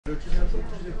Okay,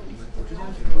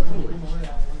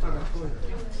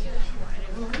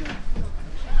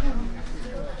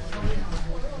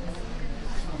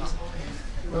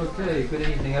 good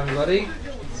evening everybody.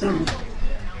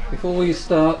 Before we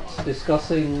start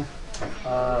discussing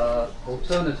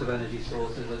alternative energy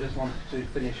sources, I just wanted to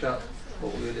finish up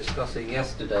what we were discussing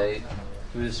yesterday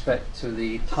with respect to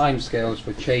the timescales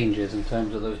for changes in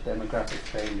terms of those demographic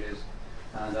changes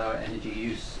and our energy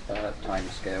use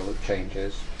timescale of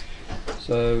changes.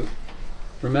 So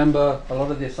remember, a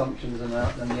lot of the assumptions and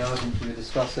the arguments we were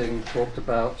discussing talked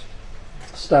about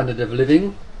standard of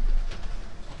living,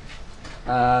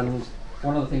 and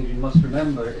one of the things you must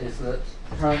remember is that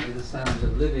currently the standard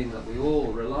of living that we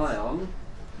all rely on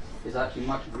is actually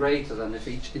much greater than if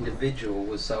each individual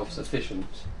was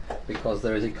self-sufficient, because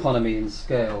there is economy in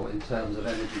scale in terms of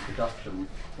energy production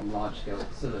from large-scale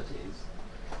facilities.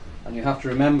 And you have to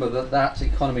remember that that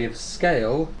economy of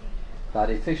scale, that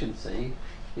efficiency,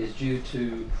 is due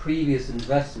to previous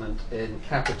investment in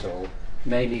capital,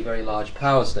 mainly very large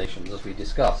power stations, as we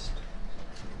discussed.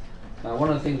 Now, one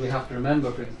of the things we have to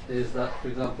remember is that, for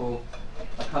example,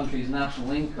 a country's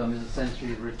national income is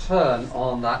essentially the return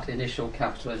on that initial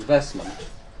capital investment,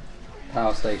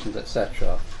 power stations,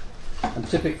 etc. And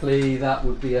typically that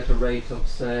would be at a rate of,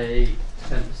 say,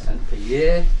 10% per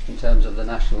year in terms of the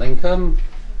national income.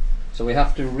 So we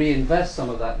have to reinvest some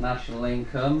of that national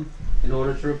income in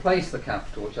order to replace the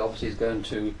capital, which obviously is going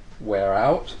to wear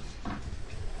out.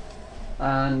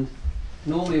 And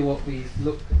normally what we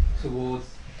look towards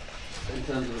in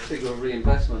terms of the figure of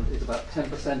reinvestment is about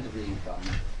 10% of the income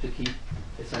to keep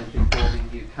essentially forming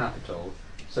new capital.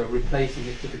 So replacing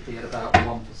it typically at about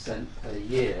 1% per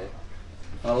year.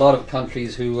 And a lot of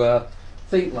countries who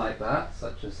think like that,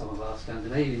 such as some of our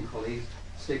Scandinavian colleagues,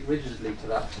 stick rigidly to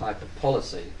that type of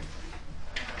policy.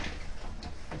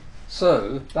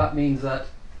 So that means that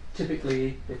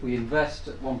typically if we invest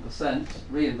at 1%,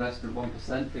 reinvest at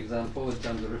 1%, for example, in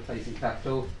terms of replacing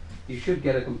capital, you should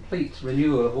get a complete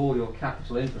renewal of all your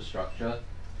capital infrastructure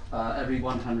every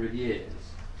 100 years.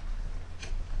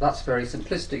 That's a very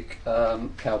simplistic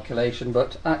calculation,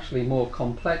 but actually more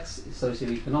complex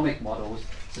socio-economic models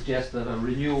suggest that a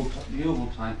renewable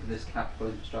time for this capital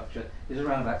infrastructure is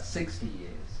around about 60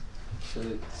 years.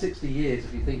 So 60 years,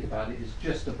 if you think about it, is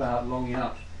just about long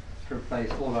enough to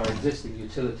replace all our existing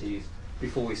utilities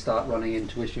before we start running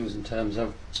into issues in terms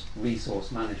of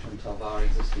resource management of our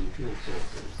existing fuel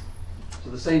sources. So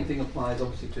the same thing applies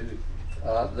obviously to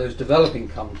those developing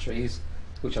countries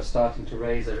which are starting to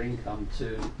raise their income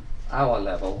to our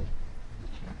level.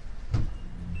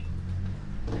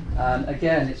 And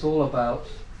again, it's all about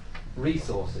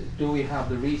resources. Do we have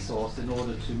the resource in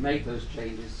order to make those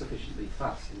changes sufficiently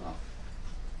fast enough?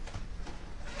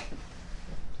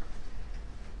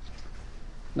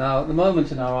 Now, at the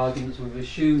moment in our arguments, we've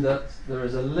assumed that there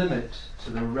is a limit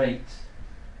to the rate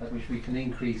at which we can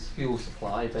increase fuel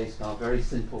supply based on our very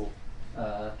simple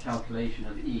calculation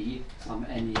of E, some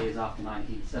n years after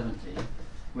 1970.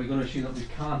 We're going to assume that we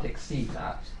can't exceed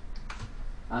that.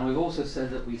 And we've also said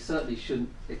that we certainly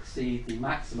shouldn't exceed the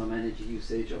maximum energy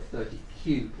usage of 30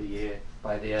 cube per year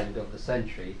by the end of the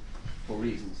century, for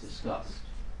reasons discussed.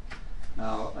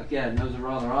 Now, again, those are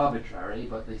rather arbitrary,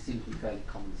 but they seem to be fairly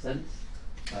common sense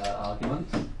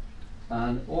arguments.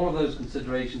 And all of those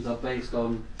considerations are based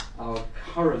on our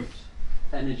current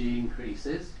energy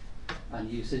increases and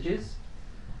usages,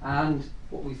 and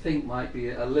what we think might be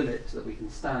a limit that we can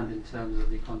stand in terms of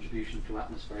the contribution to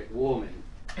atmospheric warming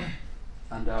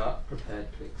and are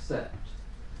prepared to accept.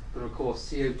 But of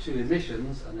course CO2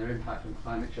 emissions and their impact on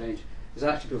climate change is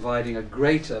actually providing a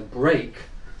greater brake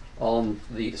on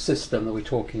the system that we're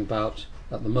talking about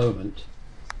at the moment,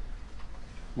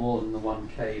 more than the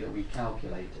 1K that we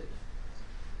calculated.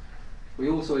 We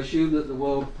also assume that the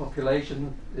world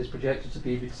population is projected to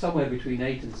be somewhere between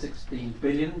 8 and 16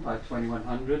 billion by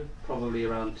 2100, probably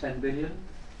around 10 billion.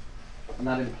 And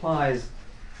that implies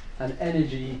an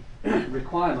energy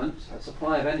requirement, a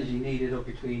supply of energy needed of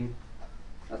between,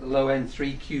 at the low end,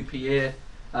 3 Q per year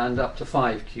and up to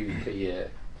 5 Q per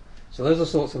year. So those are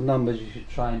sorts of numbers you should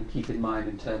try and keep in mind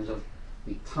in terms of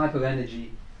the type of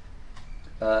energy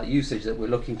usage that we're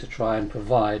looking to try and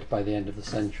provide by the end of the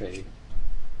century.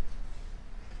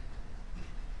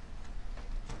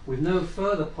 With no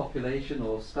further population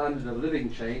or standard of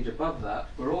living change above that,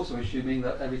 we're also assuming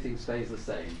that everything stays the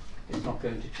same. It's not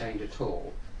going to change at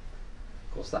all.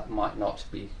 Of course, that might not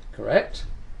be correct.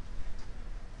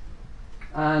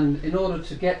 And in order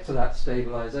to get to that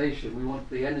stabilization, we want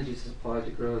the energy supply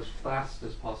to grow as fast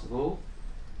as possible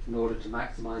in order to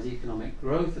maximize economic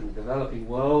growth in the developing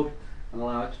world and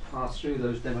allow it to pass through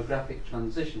those demographic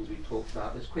transitions we talked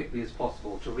about as quickly as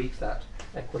possible to reach that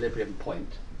equilibrium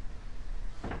point.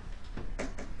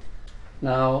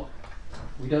 Now,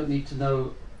 we don't need to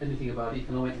know anything about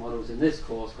economic models in this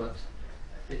course, but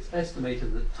it's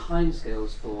estimated that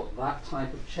timescales for that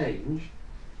type of change,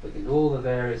 looking at all the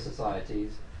various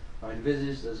societies, are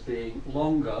envisaged as being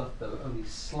longer, though only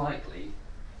slightly,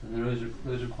 than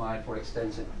those required for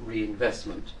extensive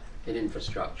reinvestment in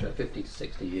infrastructure, 50 to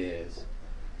 60 years.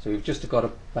 So we've just got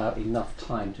about enough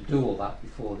time to do all that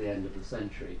before the end of the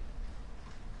century.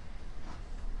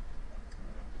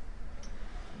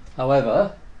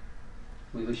 However,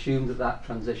 we've assumed that that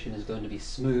transition is going to be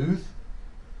smooth.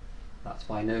 That's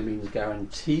by no means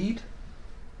guaranteed.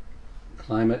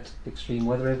 Climate, extreme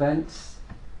weather events,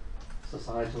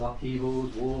 societal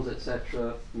upheavals, wars,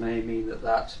 etc. may mean that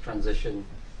that transition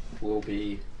will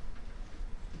be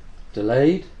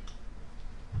delayed.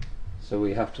 So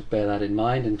we have to bear that in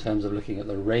mind in terms of looking at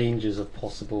the ranges of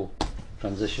possible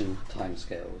transition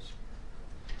timescales.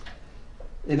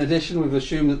 In addition, we've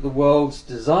assumed that the world's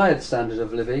desired standard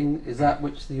of living is that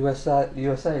which the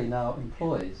USA now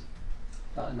enjoys.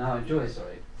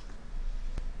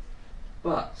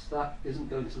 But that isn't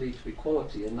going to lead to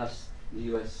equality unless the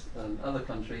US and other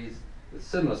countries with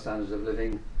similar standards of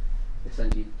living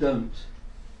essentially don't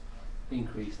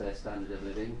increase their standard of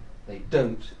living. They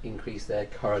don't increase their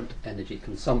current energy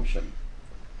consumption.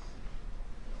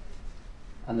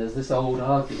 And there's this old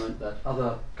argument that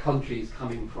other countries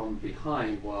coming from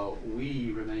behind while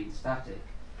we remain static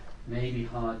may be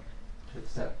hard to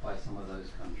accept by some of those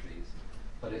countries.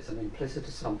 But it's an implicit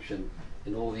assumption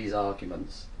in all these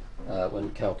arguments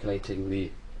when calculating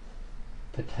the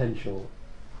potential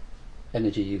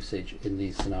energy usage in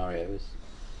these scenarios.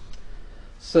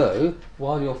 So,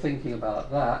 while you're thinking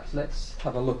about that, let's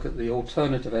have a look at the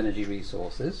alternative energy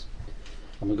resources.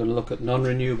 And we're going to look at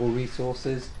non-renewable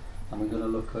resources, and we're going to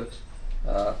look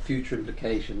at future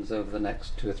implications over the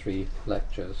next 2 or 3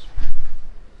 lectures.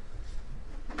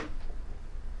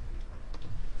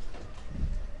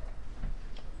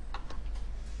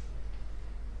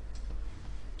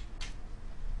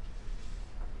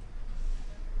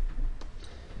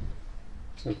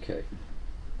 Okay.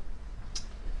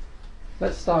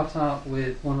 Let's start out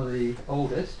with one of the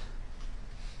oldest,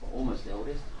 or almost the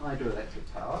oldest,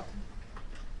 hydroelectric power.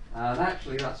 And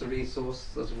actually that's a resource,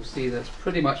 as we'll see, that's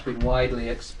pretty much been widely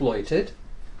exploited,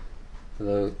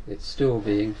 although it's still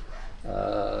being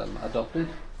adopted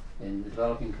in the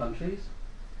developing countries.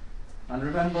 And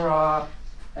remember our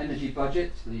energy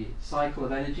budget, the cycle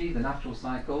of energy, the natural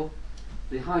cycle,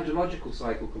 the hydrological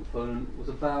cycle component was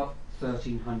about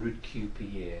 1300 Q per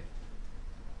year.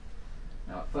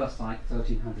 Now at first sight,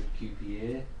 1300 Q per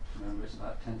year, remember it's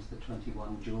about 10 to the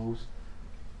 21 joules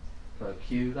per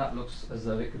Q. That looks as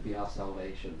though it could be our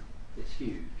salvation. It's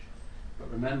huge.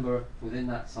 But remember, within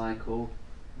that cycle,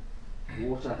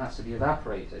 water has to be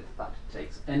evaporated. That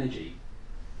takes energy.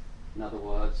 In other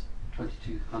words,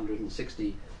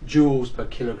 2260 joules per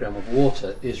kilogram of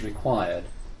water is required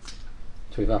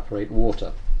to evaporate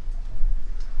water.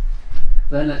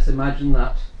 Then let's imagine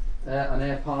that an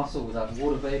air parcel with that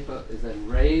water vapor is then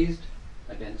raised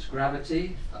against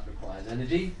gravity. That requires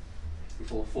energy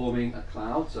before forming a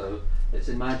cloud. So let's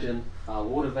imagine our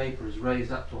water vapor is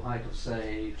raised up to a height of,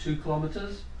 say, 2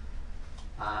 kilometers,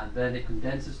 and then it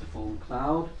condenses to form a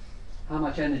cloud. How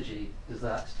much energy does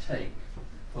that take?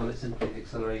 Well, it's simply the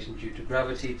acceleration due to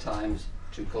gravity times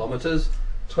 2 kilometers,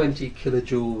 20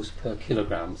 kilojoules per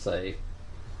kilogram, say.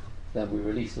 Then we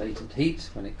release latent heat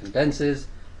when it condenses,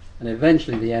 and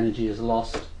eventually the energy is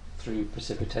lost through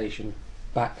precipitation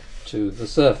back to the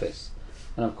surface.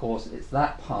 And of course it's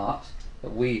that part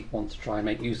that we want to try and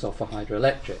make use of for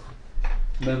hydroelectric.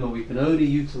 Remember, we can only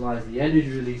utilize the energy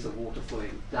release of water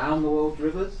flowing down the world's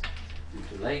rivers,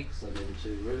 into lakes and into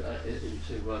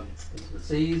the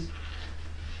seas.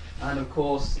 And of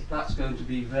course that's going to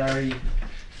be very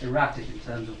erratic in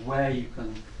terms of where you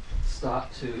can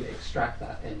start to extract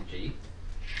that energy.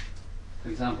 For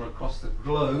example, across the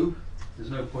globe, there's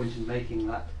no point in making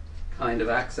that kind of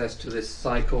access to this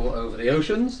cycle over the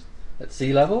oceans at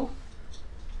sea level,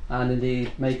 and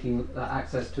indeed making that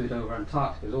access to it over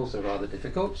Antarctica is also rather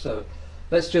difficult. So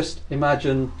let's just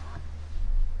imagine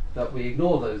that we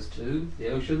ignore those two, the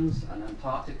oceans and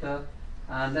Antarctica,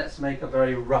 and let's make a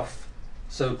very rough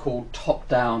so-called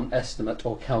top-down estimate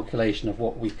or calculation of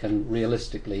what we can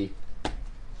realistically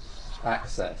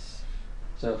access.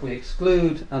 So if we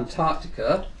exclude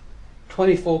Antarctica,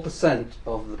 24%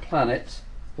 of the planet,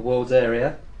 the world's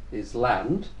area, is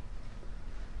land,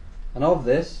 and of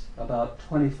this about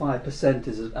 25%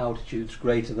 is at altitudes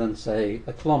greater than, say,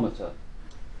 a kilometre.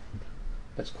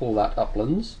 let's call that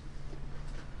uplands.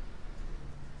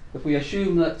 If we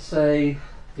assume that, say,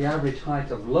 the average height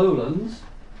of lowlands,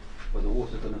 where the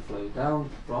water is going to flow down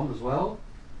from as well,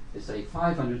 is say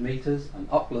 500 metres and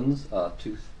uplands are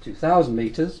 2,000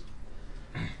 metres,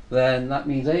 then that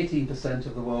means 18%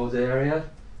 of the world's area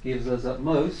gives us at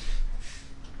most,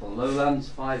 for lowlands,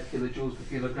 5 kilojoules per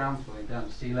kilogram flowing down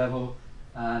to sea level,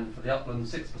 and for the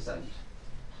uplands 6%,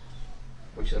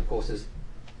 which of course is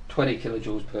 20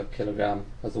 kilojoules per kilogram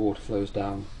as the water flows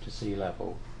down to sea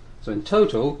level. So in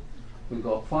total, we've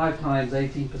got 5 times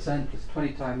 18% plus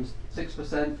 20 times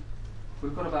 6%.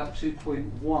 We've got about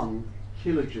 2.1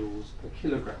 kilojoules per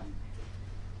kilogram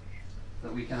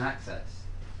that we can access.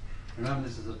 Remember,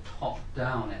 this is a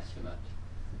top-down estimate.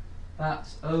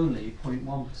 That's only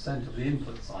 0.1% of the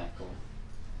input cycle.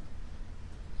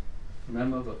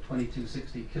 Remember, we've got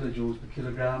 2260 kilojoules per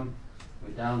kilogram.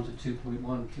 We're down to 2.1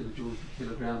 kilojoules per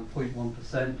kilogram,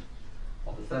 0.1%.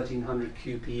 Of the 1300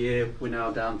 Q per year, we're now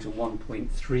down to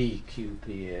 1.3 Q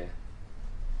per year.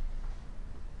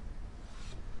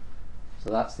 So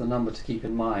that's the number to keep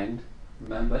in mind.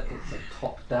 Remember, it's a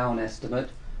top-down estimate,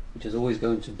 which is always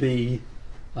going to be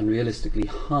unrealistically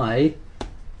high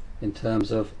in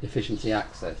terms of efficiency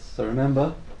access. So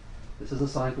remember, this is a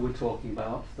cycle we're talking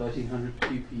about, 1300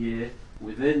 Q per year.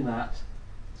 Within that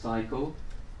cycle,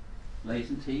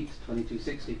 latent heat,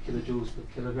 2260 kilojoules per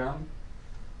kilogram.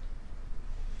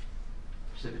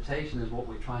 Precipitation is what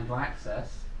we're trying to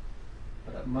access,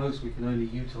 but at most we can only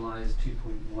utilize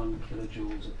 2.1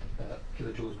 kilojoules per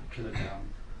kilogram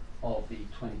of the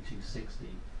 2260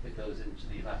 that goes into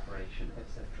the evaporation,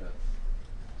 etc.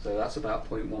 So that's about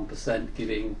 0.1%,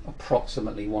 giving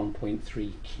approximately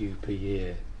 1.3 Q per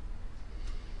year.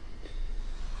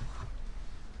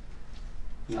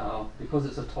 Now, because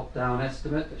it's a top-down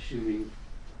estimate, assuming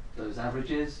those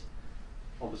averages,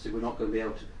 obviously we're not going to be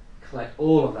able to collect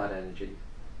all of that energy.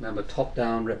 Remember,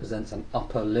 top-down represents an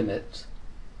upper limit.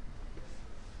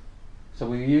 So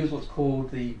we use what's called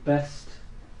the best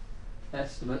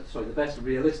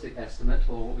realistic estimate,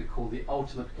 or what we call the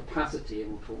ultimate capacity,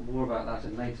 and we'll talk more about that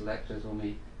in later lectures when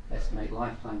we estimate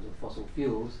lifetimes of fossil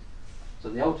fuels. So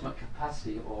the ultimate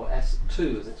capacity, or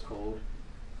S2 as it's called,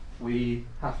 we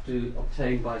have to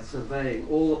obtain by surveying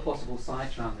all the possible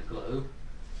sites around the globe,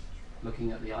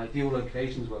 looking at the ideal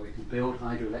locations where we can build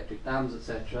hydroelectric dams,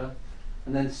 etc.,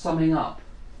 and then summing up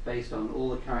based on all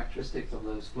the characteristics of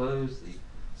those flows, the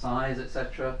size,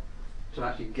 etc., to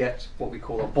actually get what we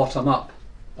call a bottom-up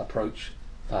approach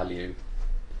value.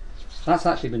 That's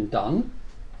actually been done,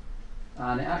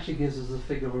 and it actually gives us a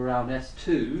figure of around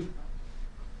S2,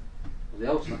 the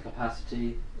ultimate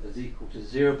capacity, is equal to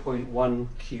 0.1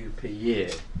 Q per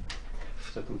year.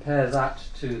 So compare that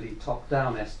to the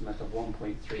top-down estimate of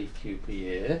 1.3 Q per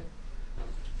year.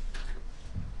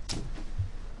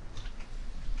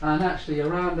 And actually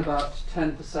around about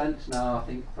 10%, now I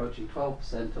think approaching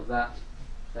 12% of that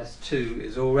S2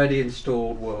 is already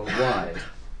installed worldwide.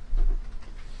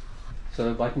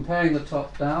 So by comparing the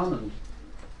top-down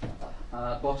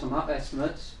and bottom-up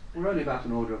estimates, we're only about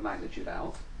an order of magnitude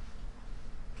out.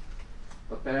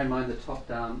 But bear in mind the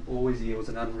top-down always yields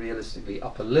an unrealistically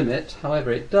upper limit.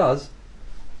 However, it does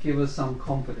give us some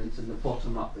confidence in the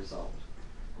bottom-up result.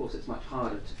 Of course, it's much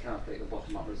harder to calculate the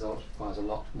bottom-up result. It requires a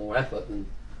lot more effort than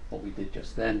what we did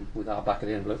just then with our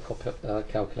back-of-the-envelope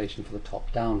calculation for the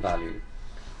top-down value.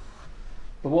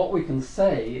 But what we can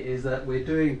say is that we're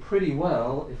doing pretty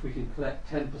well if we can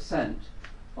collect 10%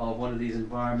 of one of these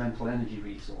environmental energy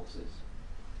resources.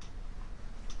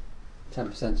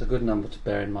 10% is a good number to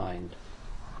bear in mind.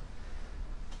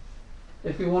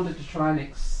 If we wanted to try and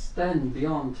extend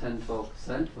beyond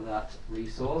 10-12% for that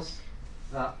resource,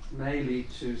 that may lead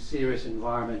to serious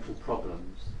environmental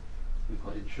problems. We've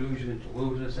got intrusion into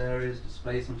wilderness areas,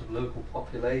 displacement of local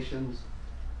populations,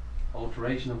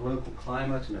 alteration of local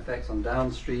climate and effects on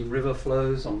downstream river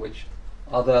flows, on which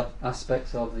other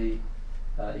aspects of the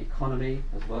economy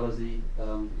as well as the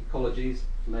ecologies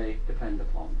may depend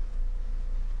upon.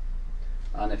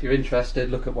 And if you're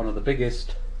interested, look at one of the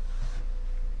biggest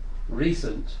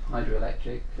recent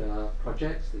hydroelectric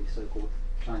projects, the so-called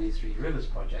Chinese Three Rivers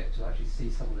project, to actually see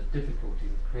some of the difficulty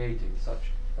of creating such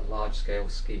a large-scale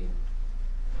scheme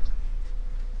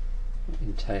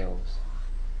entails.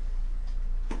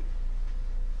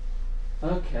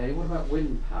 Okay, what about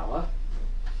wind power?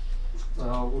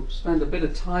 Well, we'll spend a bit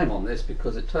of time on this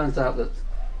because it turns out that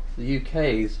the UK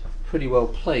is pretty well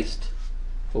placed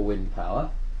for wind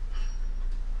power.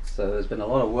 So there's been a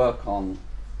lot of work on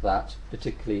that,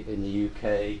 particularly in the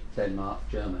UK, Denmark,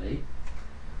 Germany.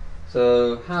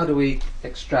 So how do we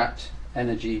extract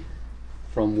energy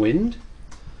from wind?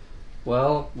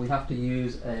 Well, we have to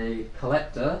use a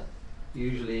collector,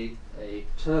 usually a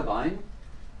turbine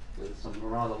with some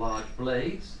rather large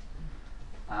blades,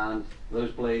 and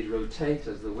those blades rotate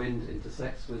as the wind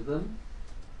intersects with them.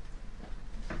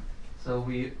 So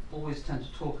we always tend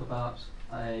to talk about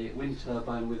a wind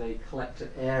turbine with a collector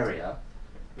area,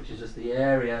 which is just the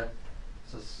area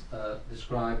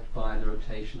described by the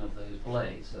rotation of those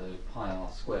blades, so pi r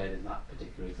squared in that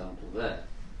particular example there.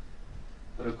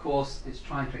 But of course it's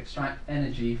trying to extract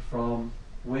energy from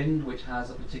wind which has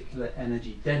a particular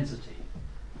energy density.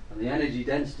 And the energy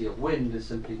density of wind is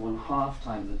simply 1/2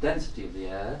 times the density of the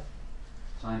air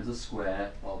times the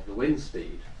square of the wind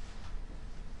speed.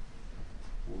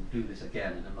 We'll do this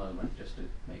again in a moment just to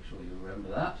make sure you remember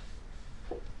that.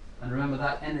 And remember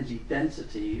that energy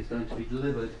density is going to be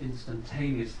delivered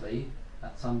instantaneously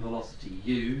at some velocity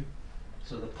u,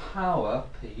 so the power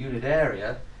per unit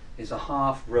area is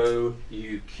 1/2 rho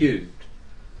u cubed.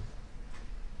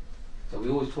 So we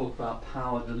always talk about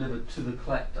power delivered to the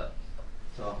collector.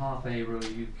 So 1/2 a rho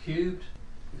u cubed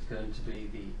is going to be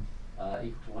the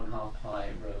equal to 1/2 pi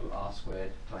rho r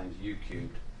squared times u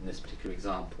cubed in this particular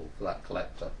example for that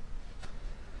collector.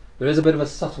 There is a bit of a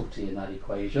subtlety in that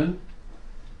equation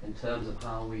in terms of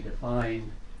how we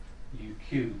define u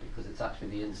cubed, because it's actually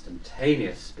the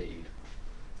instantaneous speed,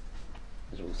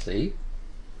 as we'll see.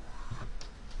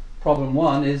 Problem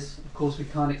 1 is, of course, we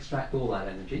can't extract all that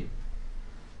energy,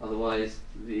 otherwise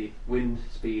the wind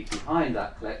speed behind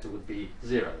that collector would be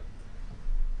 0,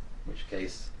 in which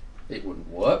case it wouldn't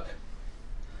work.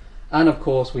 And of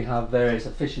course we have various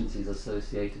efficiencies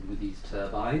associated with these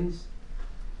turbines.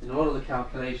 In a lot of the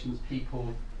calculations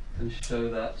people can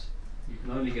show that you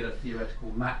can only get a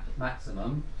theoretical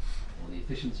maximum, or the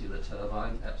efficiency of the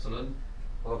turbine, epsilon,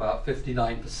 of about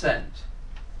 59%.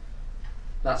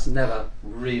 That's never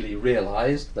really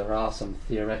realised. There are some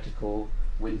theoretical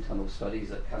wind tunnel studies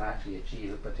that can actually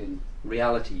achieve it, but in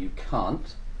reality you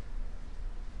can't.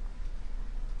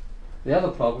 The other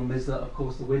problem is that, of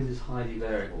course, the wind is highly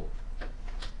variable.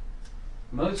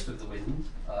 Most of the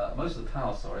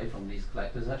power, from these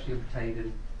collectors is actually obtained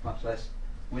in much less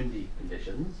windy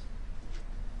conditions.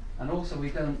 And also we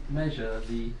don't measure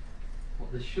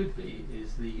what this should be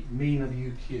is the mean of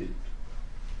u cubed.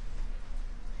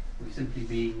 We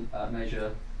simply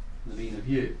measure the mean of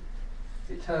u.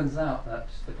 It turns out that,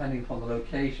 depending upon the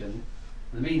location,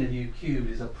 the mean of u cubed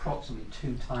is approximately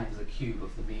 2 times the cube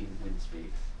of the mean wind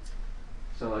speed.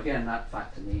 So again, that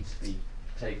factor needs to be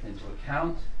taken into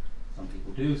account. Some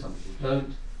people do, some people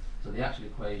don't. So the actual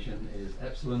equation is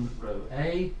epsilon rho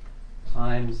a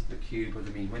times the cube of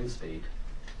the mean wind speed.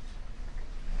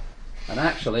 And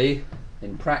actually,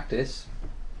 in practice,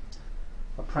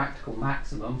 a practical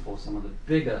maximum for some of the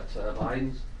bigger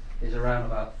turbines is around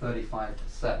about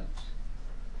 35%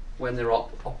 when they're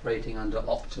operating under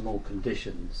optimal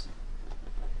conditions.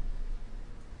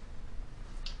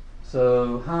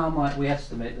 So how might we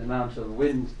estimate the amount of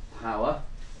wind power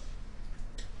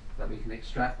that we can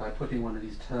extract by putting one of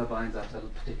these turbines at a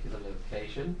particular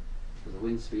location? Because the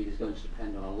wind speed is going to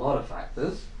depend on a lot of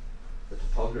factors: the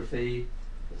topography,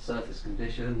 the surface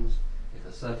conditions. If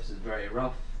the surface is very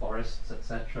rough, forests,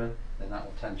 etc., then that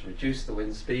will tend to reduce the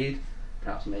wind speed,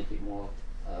 perhaps make it more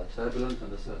turbulent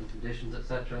under certain conditions,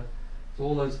 etc. So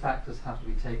all those factors have to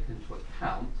be taken into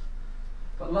account.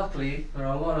 But luckily, there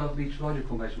are a lot of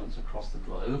meteorological measurements across the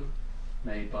globe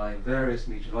made by various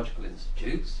meteorological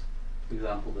institutes. For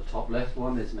example, the top left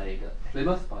one is made at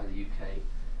Plymouth by the UK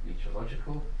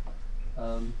Meteorological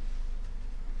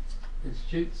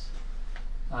Institutes.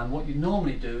 And what you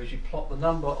normally do is you plot the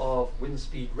number of wind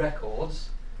speed records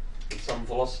with some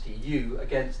velocity u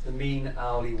against the mean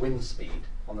hourly wind speed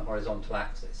on the horizontal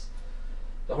axis.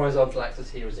 The horizontal axis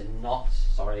here is in knots.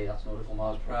 Sorry, that's nautical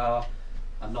miles per hour.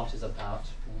 A knot is about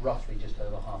roughly just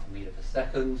over 0.5 meter per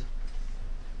second.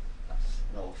 That's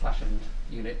an old-fashioned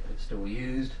unit, but it's still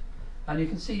used. And you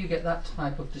can see you get that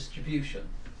type of distribution.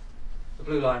 The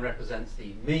blue line represents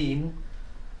the mean,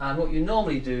 and what you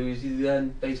normally do is you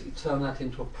then basically turn that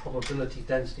into a probability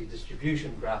density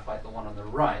distribution graph like the one on the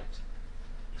right.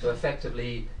 So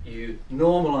effectively you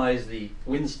normalize the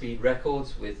wind speed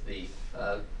records with the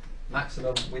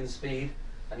maximum wind speed,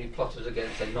 and you plot it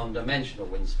against a non-dimensional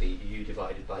wind speed, u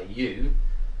divided by u,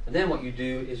 and then what you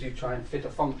do is you try and fit a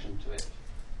function to it.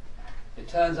 It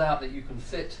turns out that you can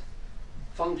fit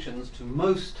functions to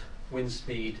most wind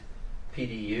speed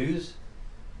PDUs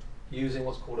using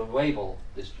what's called a Weibull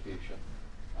distribution.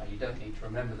 You don't need to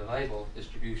remember the Weibull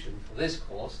distribution for this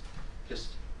course, just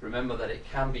remember that it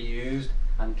can be used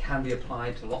and can be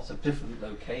applied to lots of different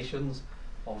locations.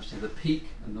 Obviously the peak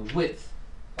and the width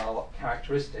are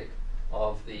characteristic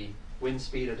of the wind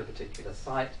speed at a particular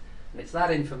site, and it's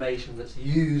that information that's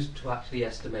used to actually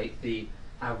estimate the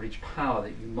average power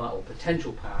that you might, or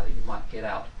potential power that you might get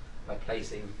out by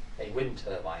placing a wind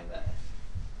turbine there.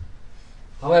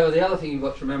 However, the other thing you've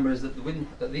got to remember is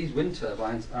that these wind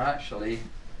turbines are actually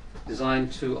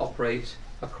designed to operate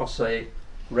across a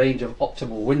range of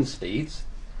optimal wind speeds.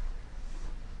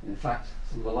 In fact,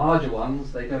 some of the larger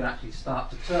ones, they don't actually start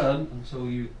to turn until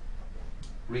you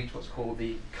reach what's called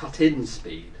the cut-in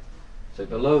speed. So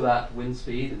below that wind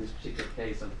speed, in this particular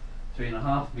case of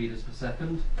 3.5 meters per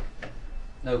second,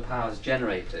 no power is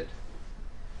generated.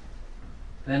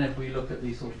 Then if we look at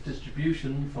the sort of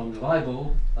distribution from the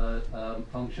Weibull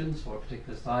functions for a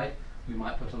particular site, we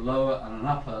might put a lower and an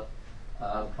upper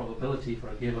probability for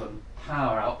a given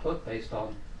power output based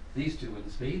on these two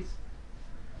wind speeds.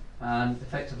 And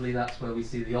effectively that's where we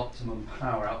see the optimum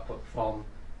power output from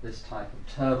this type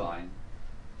of turbine.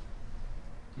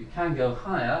 You can go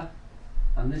higher,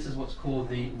 and this is what's called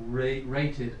the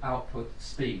rated output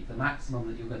speed, the maximum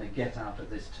that you're going to get out of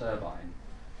this turbine.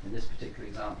 In this particular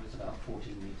example, it's about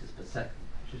 14 meters per second,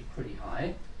 which is pretty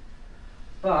high.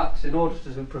 But in order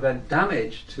to prevent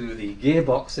damage to the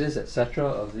gearboxes, etc.,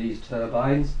 of these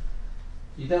turbines,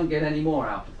 you don't get any more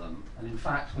out of them. And in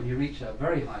fact, when you reach a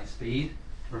very high speed,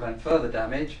 to prevent further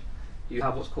damage, you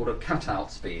have what's called a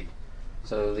cut-out speed.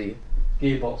 So the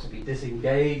gearbox will be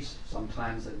disengaged.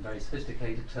 Sometimes in very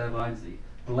sophisticated turbines, the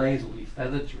blades will be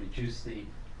feathered to reduce the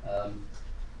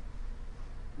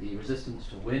resistance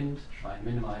to wind, to try and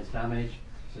minimize damage,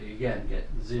 so you again get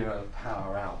zero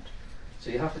power out. So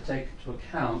you have to take into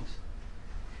account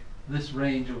this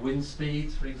range of wind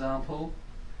speeds, for example,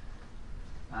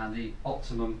 and the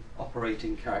optimum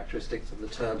operating characteristics of the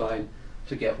turbine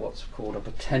to get what's called a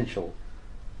potential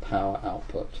power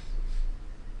output.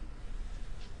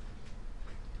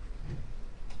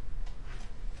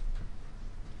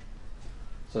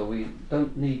 So we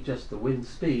don't need just the wind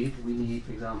speed, we need,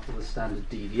 for example, the standard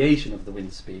deviation of the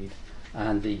wind speed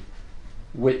and the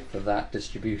width of that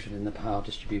distribution in the power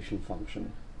distribution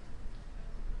function.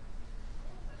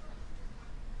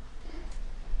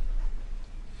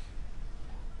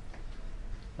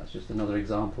 That's just another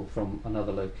example from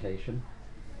another location,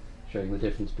 showing the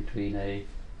difference between a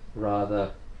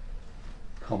rather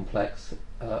complex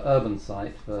urban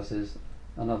site versus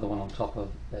another one on top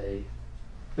of a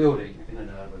building in an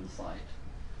urban site.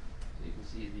 So you can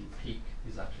see the peak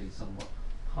is actually somewhat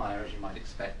higher, as you might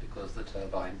expect, because the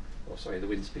turbine, or sorry, the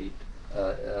wind speed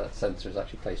sensor is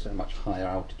actually placed at a much higher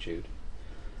altitude.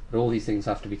 But all these things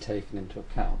have to be taken into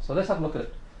account. So let's have a look at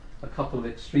a couple of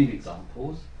extreme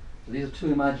examples. So these are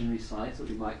two imaginary sites that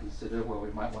we might consider where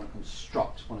we might want to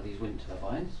construct one of these wind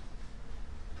turbines.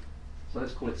 So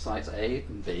let's call it sites A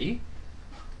and B.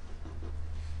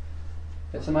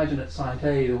 Let's imagine at site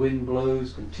A the wind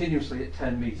blows continuously at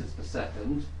 10 meters per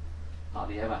second.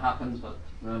 Hardly ever happens, but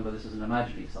remember this is an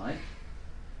imaginary site.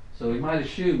 So we might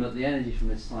assume that the energy from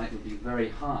this site would be very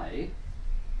high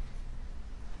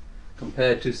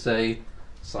compared to, say,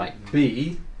 site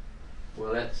B,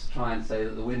 where let's try and say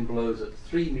that the wind blows at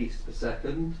 3 meters per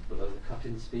second, below the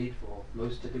cut-in speed for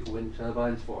most typical wind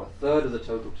turbines for a third of the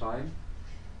total time,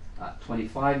 at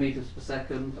 25 meters per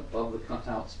second, above the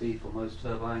cut-out speed for most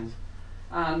turbines,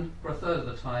 and for a third of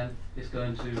the time it's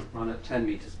going to run at 10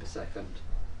 meters per second.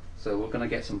 So we're going to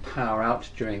get some power out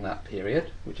during that period,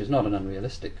 which is not an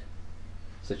unrealistic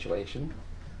situation.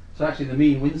 So actually the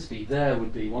mean wind speed there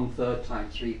would be 1/3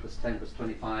 times 3 plus 10 plus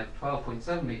 25,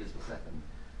 12.7 meters per second.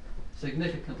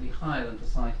 Significantly higher than for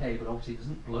site A, but obviously it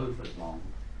doesn't blow for as long.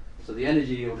 So the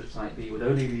energy yield at site B would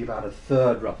only be about a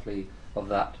third roughly of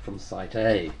that from site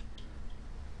A.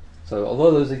 So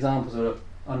although those examples are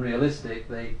unrealistic,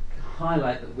 they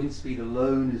highlight that wind speed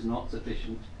alone is not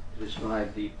sufficient to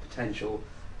describe the potential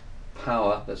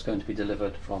power that's going to be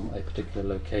delivered from a particular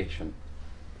location.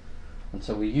 And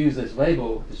so we use this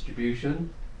Weibull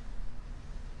distribution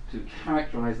to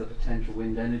characterize the potential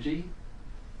wind energy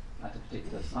at a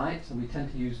particular site, and we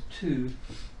tend to use two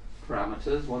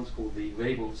parameters. One's called the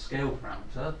Weibull scale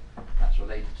parameter, that's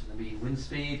related to the mean wind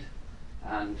speed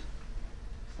and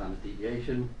standard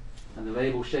deviation, and the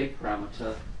Weibull shape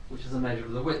parameter, which is a measure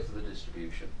of the width of the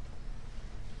distribution.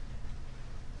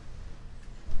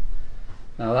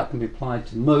 Now that can be applied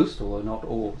to most, although not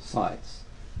all, sites,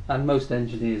 and most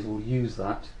engineers will use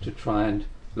that to try and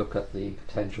look at the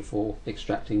potential for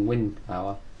extracting wind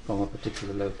power from a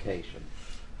particular location.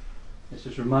 Let's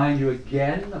just remind you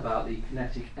again about the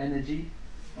kinetic energy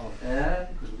of air,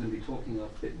 because we're going to be talking a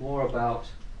bit more about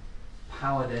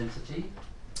power density.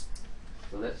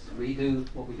 So let's redo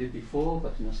what we did before,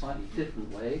 but in a slightly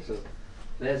different way. So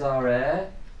there's our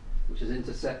air. which is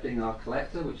intercepting our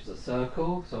collector, which is a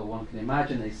circle. So one can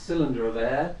imagine a cylinder of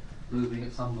air moving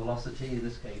at some velocity, in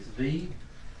this case v,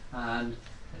 and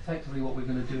effectively what we're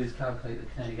going to do is calculate the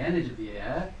kinetic energy of the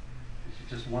air,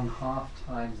 which is just 1/2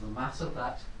 times the mass of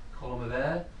that column of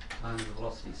air times the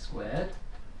velocity squared.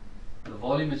 The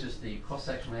volume is just the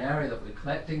cross-sectional area that we're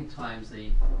collecting times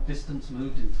the distance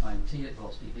moved in time t at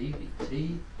velocity v,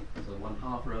 vt, so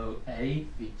 1/2 rho a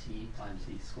vt times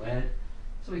v squared.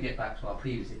 So we get back to our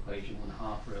previous equation,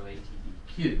 1/2 rho a t v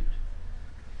cubed.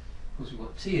 Of course we've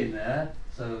got t in there,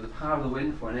 so the power of the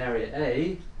wind for an area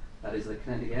A, that is the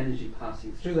kinetic energy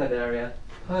passing through that area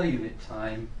per unit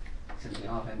time, simply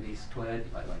half mv squared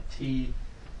divided by t,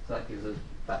 so that gives us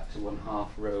back to 1/2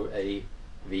 rho a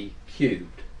v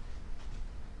cubed.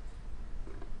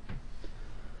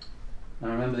 Now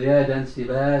remember, the air density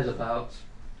of air is about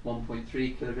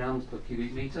 1.3 kilograms per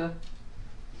cubic meter.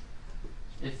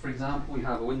 If, for example, we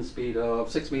have a wind speed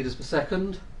of 6 meters per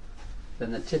second,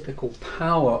 then the typical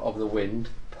power of the wind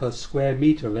per square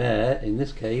meter of air, in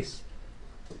this case,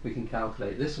 we can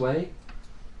calculate this way,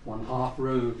 1/2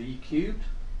 rho v cubed.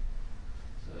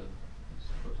 So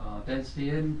let's put our density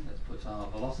in, let's put our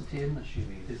velocity in,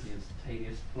 assuming it is the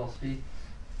instantaneous velocity.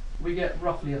 We get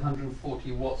roughly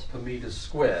 140 watts per meter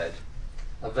squared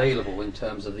available in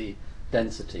terms of the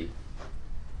density.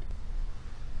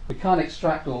 We can't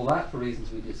extract all that for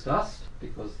reasons we discussed,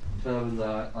 because turbines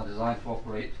are designed to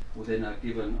operate within a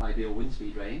given ideal wind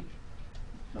speed range.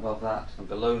 And above that and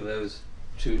below those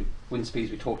two wind speeds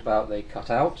we talked about, they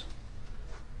cut out,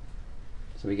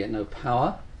 so we get no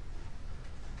power.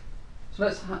 So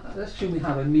let's assume we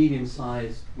have a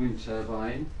medium-sized wind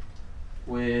turbine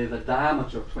with a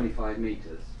diameter of 25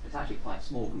 meters. It's actually quite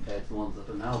small compared to the ones that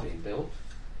are now being built.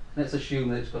 Let's assume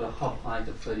that it's got a hub height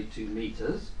of 32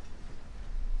 meters.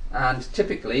 And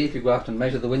typically, if you go out and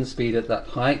measure the wind speed at that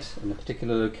height in a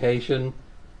particular location,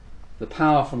 the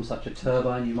power from such a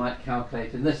turbine you might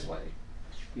calculate in this way.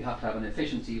 You have to have an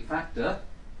efficiency factor.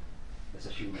 Let's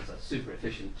assume it's a super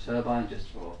efficient turbine, just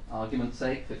for argument's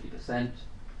sake, 50%.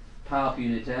 Power per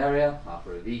unit area, half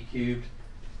rho v cubed,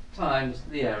 times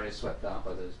the area swept out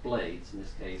by those blades, in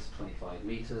this case 25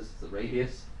 meters, the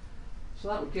radius. So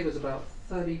that would give us about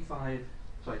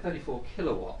 34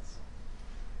 kilowatts.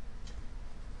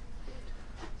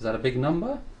 Is that a big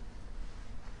number?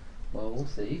 Well, we'll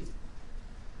see.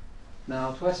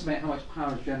 Now, to estimate how much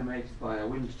power is generated by a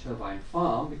wind turbine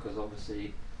farm, because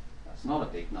obviously that's not a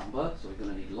big number, so we're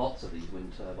going to need lots of these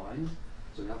wind turbines.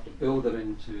 So we have to build them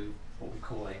into what we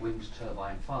call a wind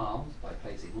turbine farm by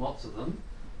placing lots of them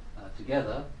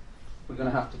together. We're going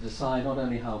to have to decide not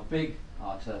only how big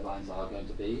our turbines are going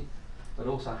to be, but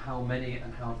also how many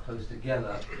and how close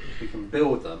together we can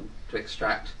build them to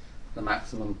extract the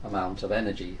maximum amount of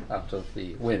energy out of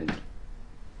the wind.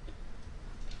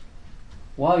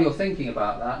 While you're thinking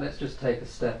about that, let's just take a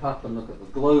step up and look at the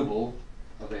global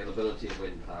availability of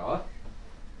wind power.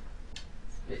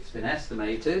 It's been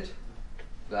estimated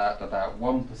that about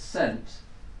 1%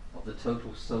 of the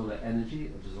total solar energy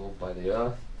absorbed by the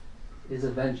Earth is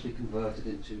eventually converted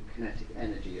into kinetic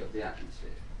energy of the atmosphere.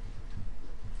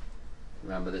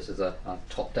 Remember, this is a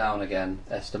top-down again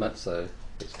estimate, so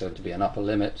it's going to be an upper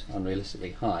limit,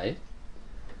 unrealistically high.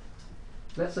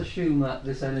 Let's assume that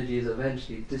this energy is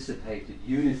eventually dissipated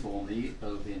uniformly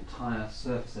over the entire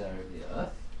surface area of the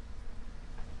Earth.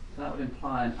 That would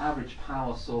imply an average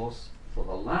power source for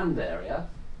the land area,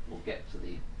 we'll get to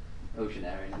the ocean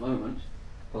area in a moment,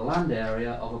 for the land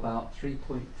area of about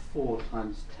 3.4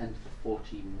 times 10 to the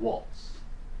 14 watts.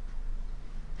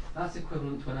 That's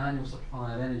equivalent to an annual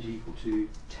supply of energy equal to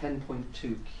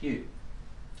 10.2 Q,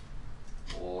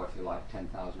 or if you like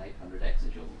 10,800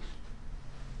 exajoules.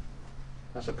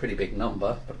 That's a pretty big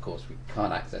number, but of course we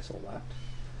can't access all that.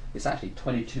 It's actually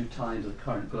 22 times the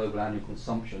current global annual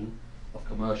consumption of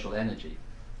commercial energy.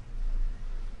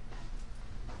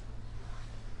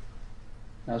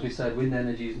 Now, as we said, wind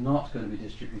energy is not going to be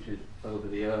distributed over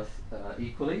the Earth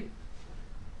equally.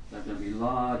 There are going to be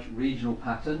large regional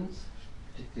patterns,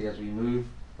 particularly as we move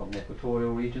from the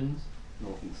equatorial regions,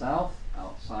 north and south,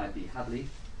 outside the Hadley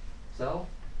cell.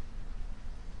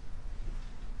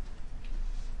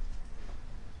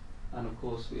 And of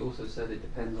course, we also said it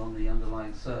depends on the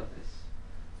underlying surface.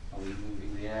 Are we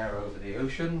moving the air over the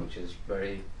ocean, which is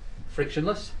very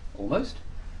frictionless, almost,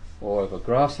 or over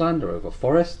grassland, or over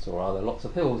forests, or are there lots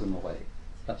of hills in the way?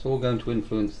 That's all going to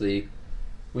influence the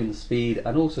wind speed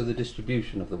and also the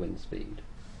distribution of the wind speed.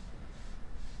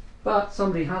 But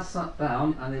somebody has sat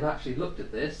down and they've actually looked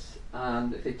at this,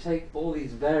 and if they take all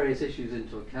these various issues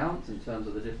into account in terms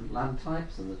of the different land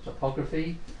types and the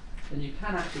topography, then you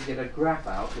can actually get a graph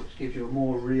out which gives you a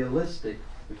more realistic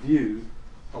view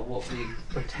of what the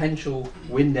potential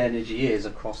wind energy is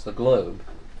across the globe.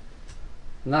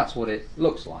 And that's what it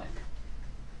looks like.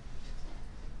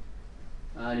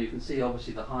 And you can see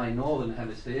obviously the high northern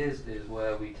hemispheres is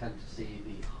where we tend to see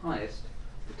the highest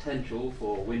potential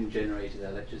for wind generated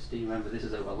electricity. Remember, this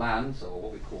is over land, so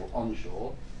what we call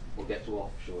onshore. We'll get to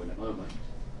offshore in a moment.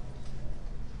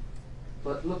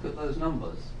 But look at those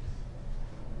numbers.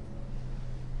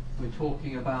 We're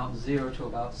talking about 0 to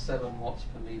about 7 watts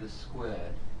per meter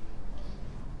squared.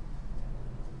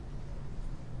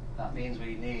 That means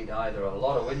we need either a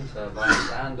lot of wind turbines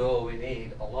and or we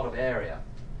need a lot of area,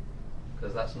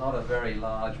 because that's not a very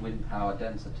large wind power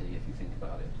density if you think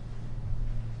about it.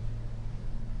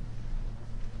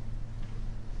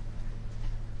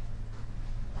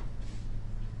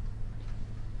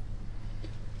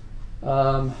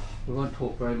 We won't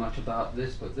talk very much about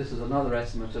this, but this is another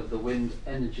estimate of the wind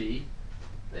energy.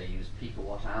 They use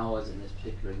picowatt hours in this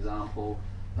particular example.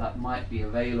 That might be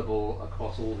available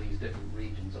across all these different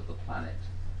regions of the planet.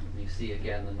 And you see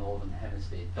again the northern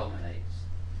hemisphere dominates.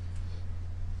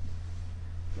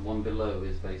 The one below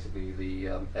is basically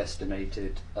the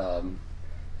estimated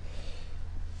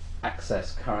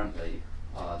access currently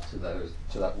to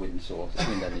that wind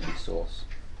energy source.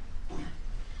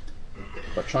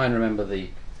 But try and remember the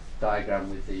diagram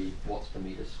with the watts per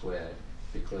meter squared,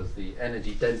 because the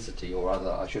energy density, or rather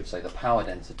I should say the power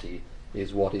density,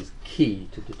 is what is key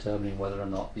to determining whether or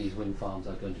not these wind farms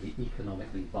are going to be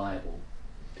economically viable.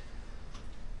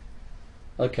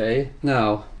 Okay,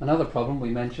 now another problem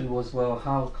we mentioned was, well,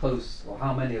 how close or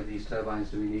how many of these turbines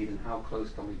do we need and how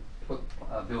close can we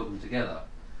build them together?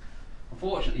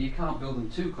 Unfortunately, you can't build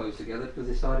them too close together because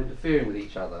they start interfering with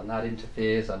each other, and that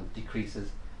interferes and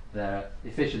decreases their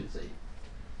efficiency.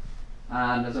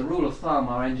 And as a rule of thumb,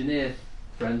 our engineer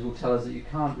friends will tell us that you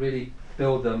can't really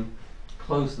build them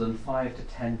closer than 5 to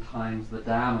 10 times the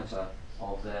diameter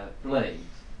of their blades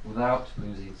without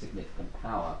losing significant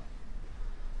power.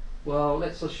 Well,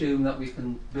 let's assume that we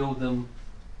can build them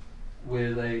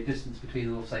with a distance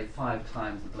between, let's say, 5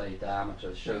 times the blade diameter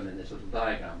as shown in this little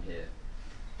diagram here.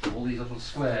 All these little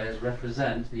squares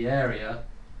represent the area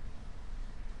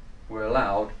we're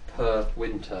allowed per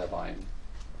wind turbine.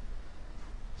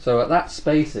 So at that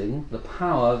spacing, the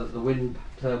power that the wind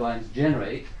turbines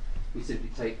generate, we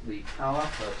simply take the power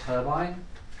per turbine,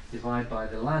 divide by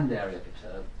the land area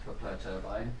per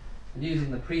turbine, and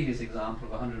using the previous example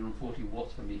of 140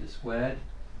 watts per meter squared,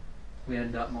 we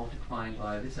end up multiplying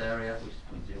by this area, which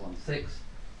is 0.016,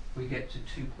 we get to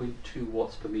 2.2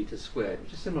 watts per meter squared,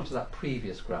 which is similar to that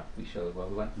previous graph we showed where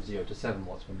we went from 0 to 7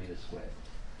 watts per meter squared.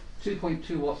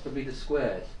 2.2 watts per meter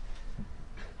squared.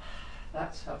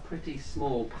 That's a pretty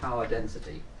small power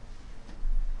density.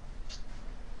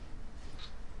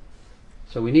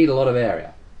 So we need a lot of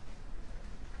area.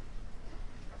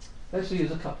 Let's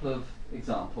use a couple of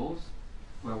examples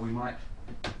where we might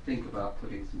think about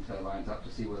putting some turbines up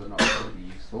to see whether or not it's going to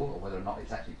be useful or whether or not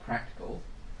it's actually practical.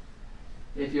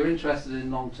 If you're interested in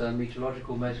long-term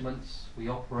meteorological measurements, we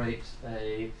operate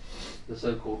the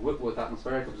so-called Whitworth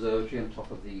Atmospheric Observatory on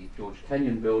top of the George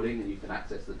Kenyon building, and you can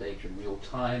access the data in real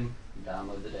time and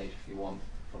download the data if you want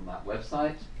from that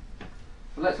website.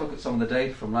 But let's look at some of the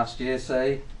data from last year,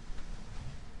 say.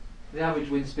 The average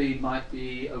wind speed might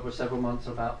be over several months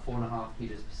about 4.5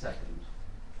 meters per second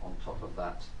on top of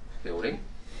that building.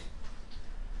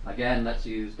 Again, let's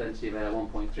use density of air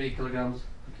 1.3 kilograms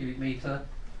per cubic meter.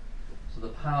 So the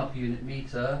power per unit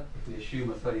meter, if we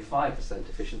assume a 35%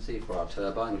 efficiency for our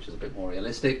turbine, which is a bit more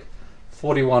realistic,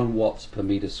 41 watts per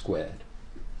meter squared.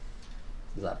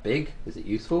 Is that big? Is it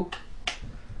useful?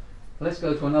 Let's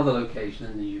go to another location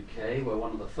in the UK where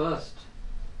one of the first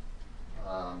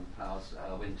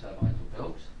wind turbines were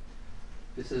built.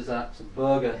 This is at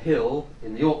Burger Hill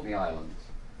in the Orkney Islands.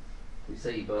 We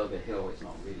say Burger Hill, it's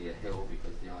not really a hill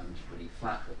because the island's pretty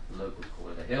flat, but the locals call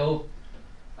it a hill.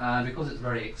 And because it's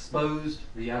very exposed,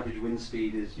 the average wind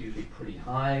speed is usually pretty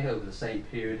high. Over the same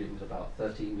period, it was about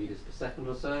 13 meters per second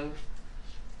or so.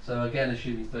 So again,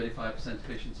 assuming 35%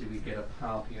 efficiency, we get a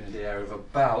power per unit area of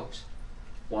about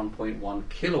 1.1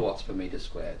 kilowatts per meter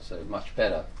squared, so much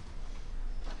better.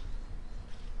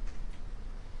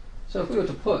 So if we were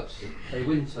to put a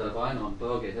wind turbine on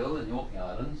Burger Hill in the Orkney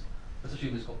Islands, let's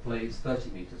assume it's got blades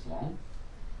 30 meters long.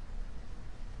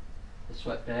 The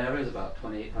swept area is about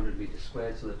 2,800 meters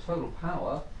squared, so the total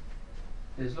power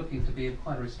is looking to be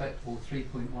quite a respectable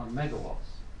 3.1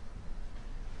 megawatts.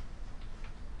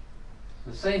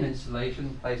 The same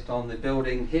installation placed on the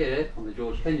building here, on the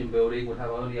George Kenyon building, would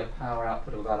have only a power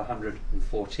output of about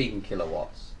 114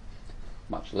 kilowatts,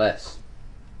 much less.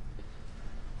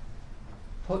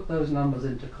 Put those numbers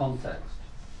into context.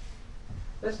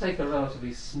 Let's take a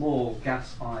relatively small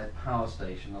gas-fired power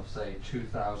station of, say,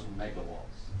 2,000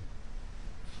 megawatts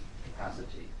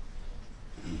capacity.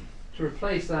 To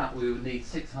replace that, we would need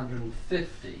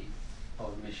 650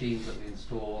 of the machines that we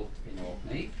install in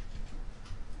Orkney.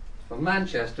 For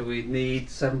Manchester, we'd need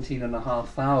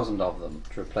 17,500 of them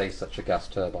to replace such a gas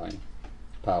turbine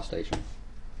power station.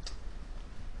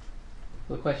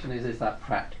 The question is that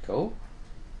practical?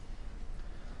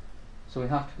 So we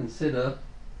have to consider,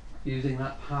 using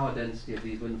that power density of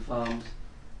these wind farms,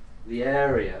 the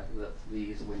area that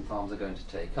these wind farms are going to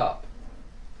take up.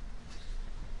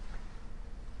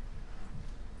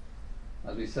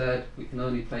 As we said, we can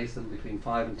only place them between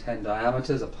 5 and 10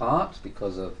 diameters apart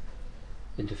because of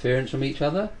interference from each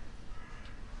other.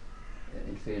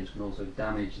 Interference can also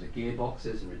damage the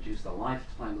gearboxes and reduce the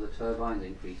lifetime of the turbines,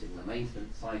 increasing the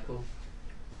maintenance cycle.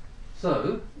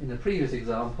 So, in the previous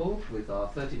example, with our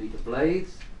 30-metre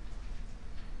blades,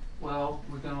 well,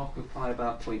 we're going to occupy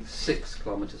about 0.6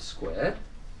 kilometres squared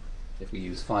if we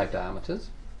use 5 diameters.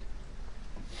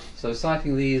 So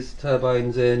siting these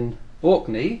turbines in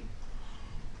Orkney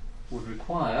would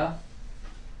require,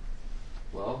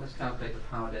 well, let's calculate the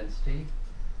power density.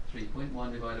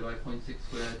 3.1 divided by 0.6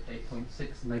 squared,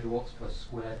 8.6 megawatts per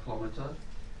square kilometre.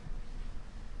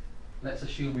 Let's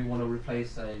assume we want to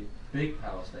replace a big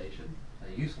power station,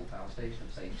 a useful power station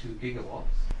of say 2 gigawatts.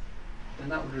 Then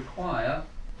that would require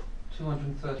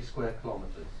 230 square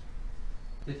kilometres,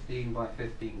 15 by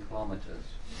 15 kilometres.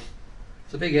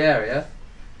 It's a big area,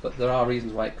 but there are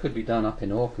reasons why it could be done up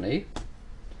in Orkney,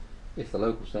 if the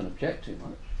locals don't object too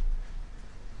much.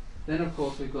 Then of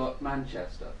course we've got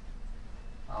Manchester.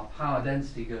 Our power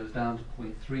density goes down to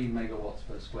 0.3 megawatts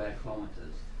per square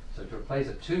kilometres. So to replace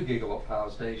a 2 gigawatt power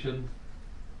station,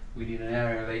 we need an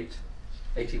area of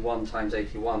 81 times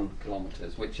 81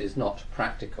 kilometres, which is not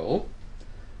practical.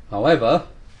 However,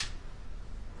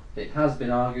 it has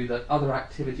been argued that other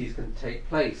activities can take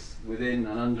place within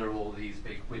and under all these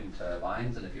big wind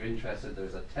turbines, and if you're interested,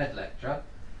 there's a TED lecture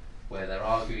where they're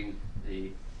arguing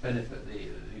the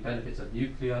benefits of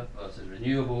nuclear versus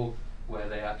renewable, where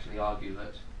they actually argue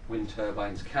that wind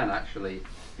turbines can actually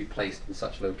be placed in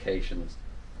such locations,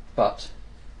 but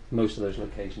most of those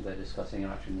locations they're discussing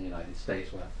are actually in the United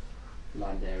States, where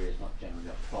land area is not generally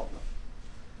a problem.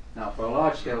 Now, for a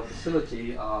large-scale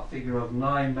facility, our figure of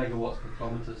 9 megawatts per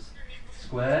kilometres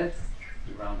squared,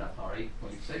 we round up our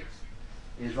 8.6,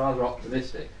 is rather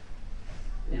optimistic.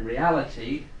 In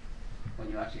reality,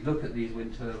 when you actually look at these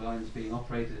wind turbines being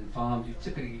operated in farms, you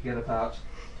typically get about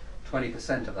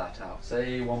 20% of that out,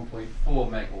 say 1.4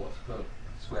 megawatts per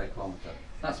square kilometre.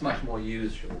 That's much more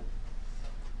usual.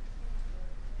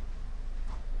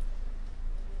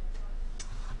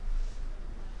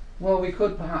 Well, we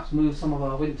could perhaps move some of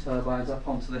our wind turbines up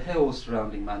onto the hills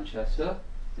surrounding Manchester.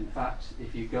 In fact,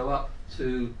 if you go up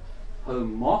to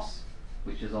Home Moss,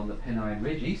 which is on the Pennine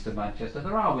Ridge east of Manchester,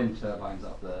 there are wind turbines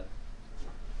up there.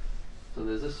 So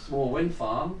there's this small wind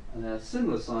farm, and they're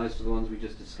similar size to the ones we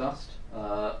just discussed,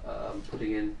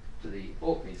 putting into the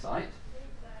Orkney site.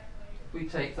 If we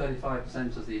take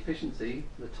 35% as the efficiency,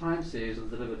 the time series of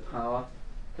delivered power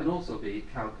can also be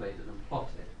calculated and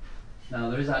plotted. Now,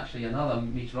 there is actually another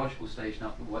meteorological station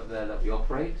up there that we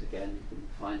operate. Again, you can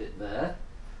find it there.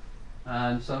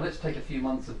 And so let's take a few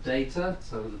months of data.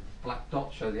 So the black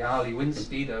dots show the hourly wind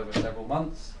speed over several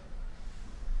months,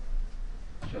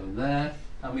 shown there.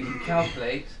 And we can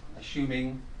calculate,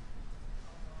 assuming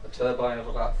a turbine of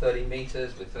about 30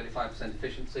 metres with 35%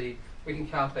 efficiency, we can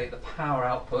calculate the power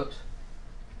output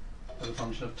as a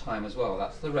function of time as well.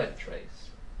 That's the red trace.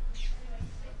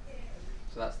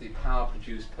 So that's the power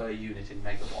produced per unit in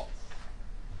megawatts.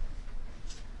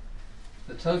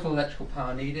 The total electrical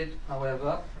power needed,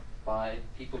 however, by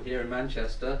people here in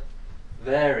Manchester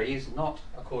varies, not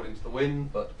according to the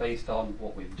wind, but based on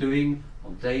what we're doing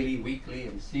on daily, weekly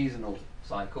and seasonal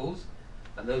cycles,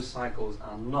 and those cycles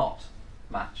are not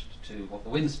matched to what the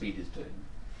wind speed is doing.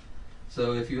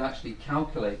 So if you actually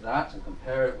calculate that and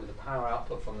compare it with the power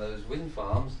output from those wind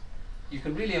farms, you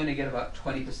can really only get about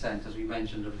 20%, as we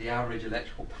mentioned, of the average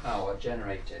electrical power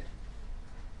generated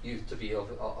used to be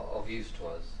of use to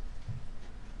us.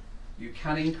 You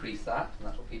can increase that, and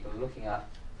that's what people are looking at,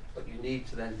 but you need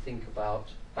to then think about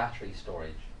battery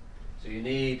storage. So you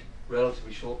need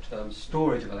relatively short-term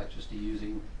storage of electricity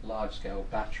using large-scale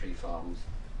battery farms.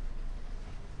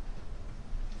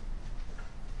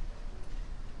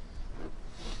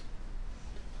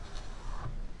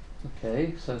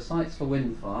 Okay, so sites for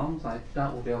wind farms. I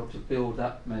doubt we'll be able to build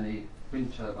that many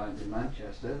wind turbines in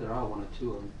Manchester. There are one or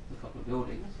two on a couple of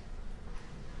buildings.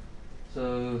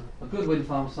 So a good wind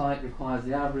farm site requires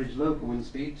the average local wind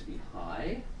speed to be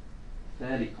high,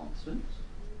 fairly constant.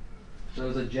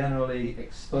 Those are generally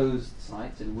exposed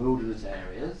sites in wilderness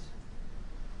areas.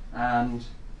 And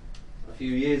a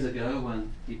few years ago,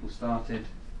 when people started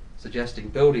suggesting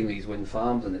building these wind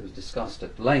farms, and it was discussed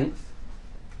at length,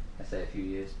 I say a few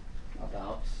years,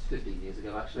 about 15 years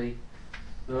ago actually,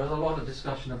 there was a lot of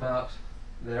discussion about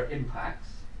their impacts,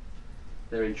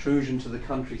 their intrusion to the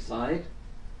countryside.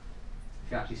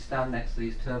 If you actually stand next to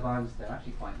these turbines, they're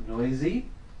actually quite noisy.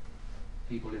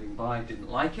 People living by didn't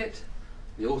like it.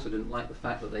 They also didn't like the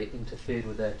fact that they interfered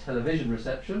with their television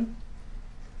reception.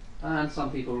 And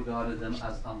some people regarded them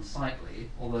as unsightly,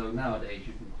 although nowadays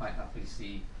you can quite happily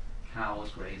see cows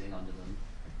grazing under them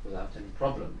without any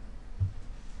problem.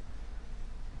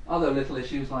 Other little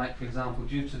issues, like for example,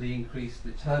 due to the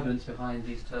turbulence behind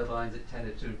these turbines, it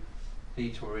tended to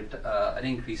lead to an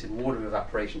increase in water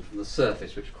evaporation from the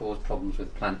surface, which caused problems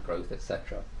with plant growth,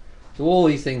 etc. So all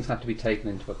these things have to be taken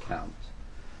into account.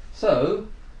 So,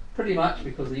 pretty much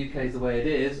because the UK is the way it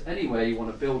is, anywhere you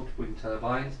want to build wind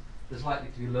turbines, there's likely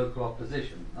to be local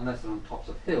opposition, unless they're on tops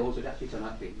of hills, which actually turn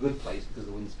out to be a good place because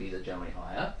the wind speeds are generally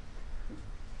higher.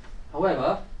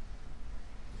 However,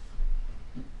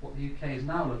 what the UK is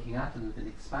now looking at, and has been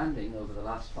expanding over the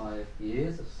last 5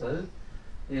 years or so,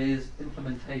 is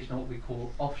implementation of what we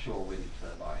call offshore wind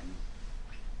turbines.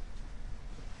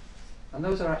 And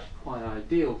those are actually quite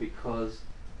ideal because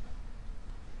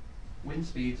wind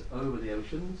speeds over the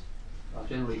oceans are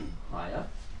generally higher,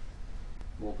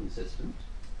 more consistent.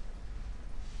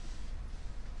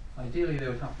 Ideally they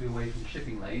would have to be away from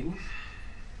shipping lanes.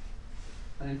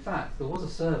 And in fact, there was a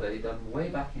survey done way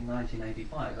back in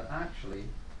 1985 that actually,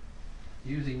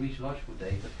 using meteorological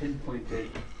data, pinpointed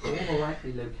all the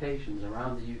likely locations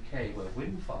around the UK where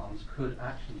wind farms could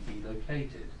actually be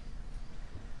located.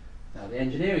 Now the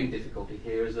engineering difficulty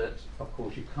here is that, of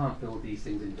course, you can't build these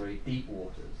things in very deep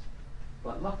waters.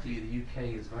 But luckily the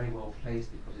UK is very well placed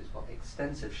because it's got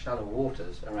extensive shallow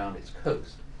waters around its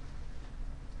coast.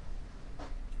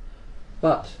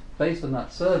 But based on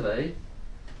that survey,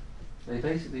 they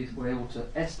basically were able to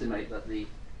estimate that the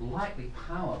likely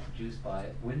power produced by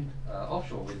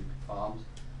offshore wind farms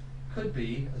could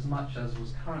be as much as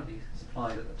was currently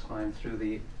supplied at the time through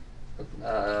the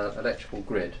electrical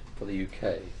grid for the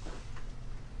UK.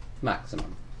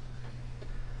 Maximum.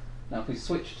 Now if we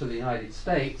switch to the United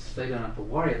States, they don't have to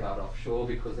worry about offshore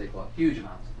because they've got huge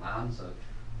amounts of land, so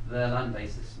their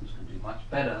land-based systems can do much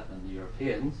better than the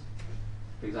Europeans.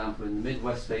 For example, in the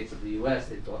Midwest states of the US,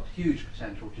 they've got huge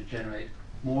potential to generate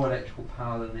more electrical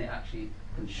power than they actually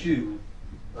consume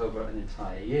over an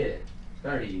entire year,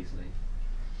 very easily.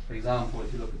 For example,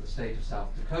 if you look at the state of South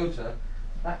Dakota,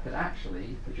 that could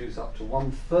actually produce up to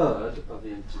 1/3 of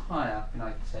the entire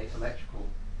United States electrical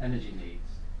energy needs.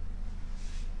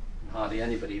 And hardly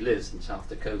anybody lives in South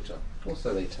Dakota, or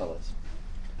so they tell us.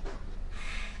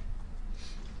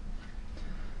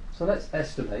 So let's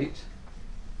estimate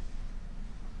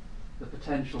the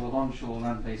potential of onshore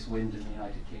land-based wind in the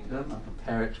United Kingdom and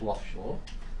compare it to offshore.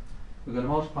 We're going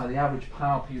to multiply the average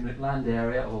power per unit land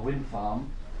area of a wind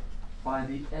farm by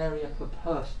the area per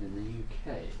person in the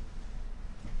UK.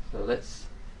 So let's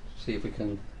see if we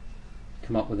can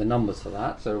come up with the numbers for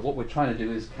that. So what we're trying to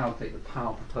do is calculate the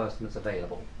power per person that's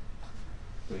available.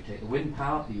 So we take the wind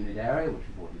power per unit area, which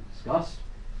we've already discussed.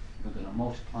 We're going to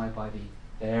multiply by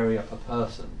the area per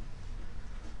person.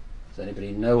 Does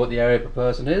anybody know what the area per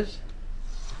person is?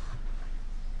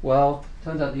 Well, it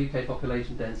turns out the UK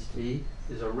population density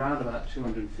is around about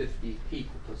 250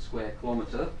 people per square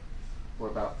kilometre, or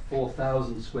about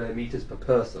 4,000 square metres per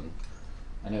person.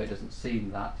 I know it doesn't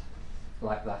seem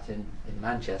like that in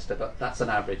Manchester, but that's an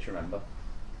average, remember.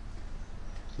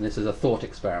 And this is a thought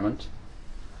experiment.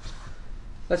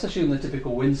 Let's assume the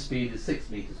typical wind speed is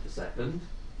 6 metres per second.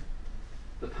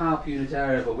 The power per unit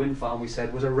area of a wind farm, we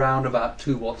said, was around about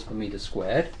 2 watts per metre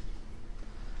squared.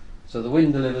 So the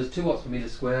wind delivers 2 watts per metre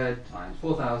squared times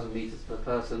 4,000 metres per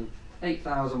person,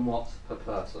 8,000 watts per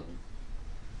person.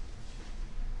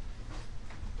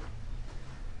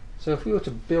 So if we were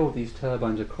to build these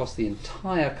turbines across the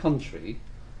entire country,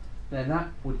 then that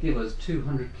would give us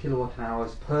 200 kilowatt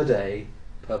hours per day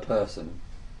per person.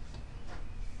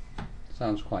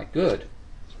 Sounds quite good.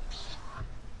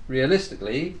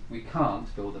 Realistically, we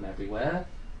can't build them everywhere.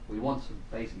 We want to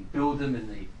basically build them in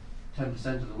the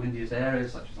 10% of the windiest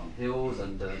areas, such as on hills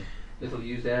and little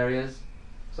used areas.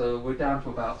 So we're down to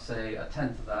about, say,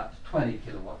 1/10 of that, 20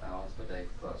 kilowatt hours per day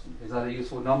per person. Is that a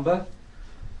useful number?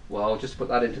 Well, just to put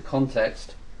that into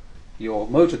context, your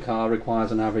motor car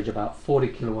requires an average about 40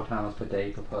 kilowatt hours per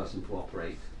day per person to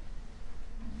operate.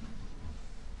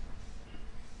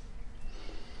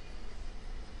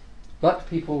 But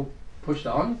people pushed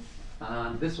on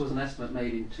And this was an estimate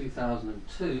made in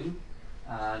 2002,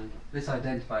 and this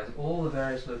identifies all the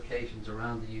various locations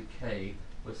around the UK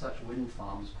where such wind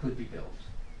farms could be built.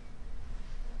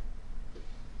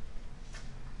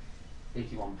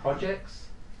 81 projects,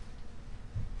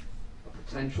 a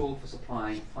potential for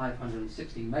supplying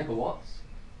 560 megawatts.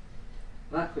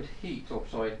 That could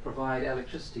provide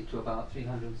electricity to about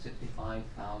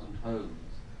 365,000 homes.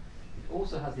 It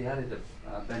also has the added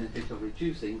benefit of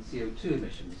reducing CO2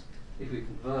 emissions if we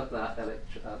convert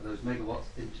those megawatts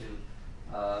into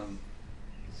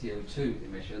CO2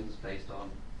 emissions based on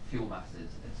fuel masses,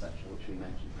 etc., which we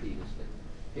mentioned previously.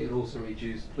 It would also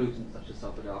reduce pollutants such as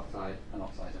sulfur dioxide and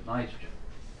oxides of nitrogen.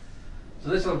 So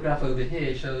this little graph over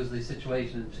here shows the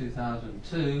situation in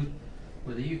 2002,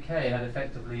 where the UK had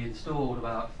effectively installed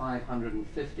about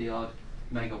 550 odd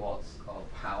megawatts of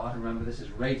power. Remember, this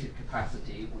is rated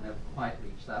capacity. We'll never quite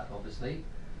reach that, obviously,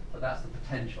 but that's the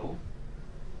potential.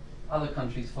 Other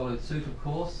countries followed suit, of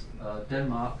course.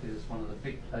 Denmark is one of the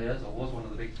big players, or was one of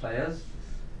the big players,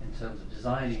 in terms of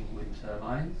designing wind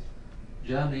turbines.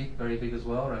 Germany, very big as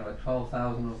well, around about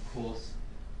 12,000, of course,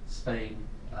 Spain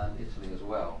and Italy as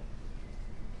well.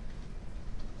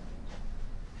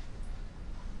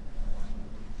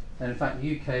 And in fact,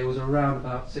 the UK was around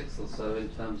about sixth or so in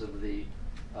terms of the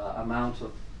amount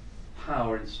of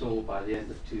power installed by the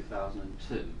end of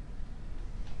 2002.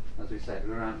 As we said,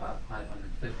 we're around about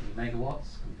 550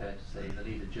 megawatts compared to, say, the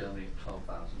leader Germany of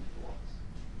 12,000 watts.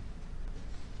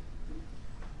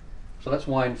 So let's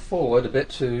wind forward a bit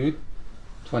to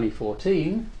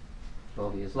 2014,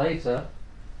 12 years later,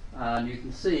 and you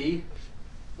can see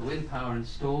the wind power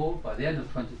installed by the end of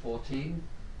 2014,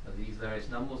 these various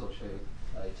numbers, I'll show you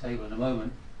a table in a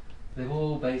moment, they've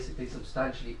all basically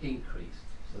substantially increased.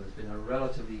 So there's been a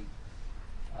relatively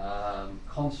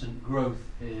constant growth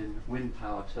in wind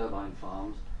power turbine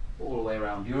farms all the way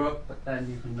around Europe, but then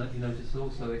you notice it's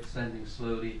also extending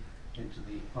slowly into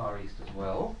the Far East as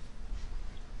well.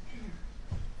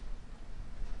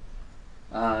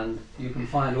 And you can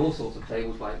find all sorts of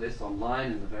tables like this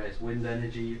online in the various wind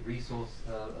energy resource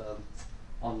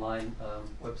online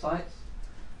websites.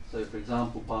 So for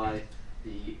example, by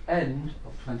the end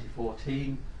of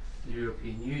 2014, the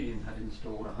European Union had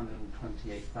installed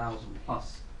 128,000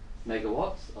 plus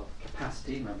megawatts of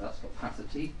capacity. Remember, that's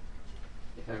capacity.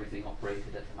 If everything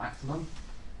operated at the maximum,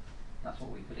 that's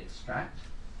what we could extract.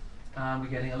 And we're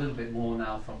getting a little bit more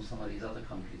now from some of these other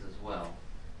countries as well.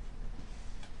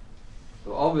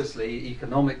 So obviously,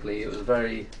 economically, it was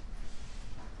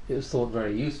thought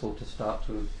very useful to start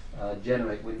to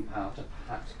generate wind power to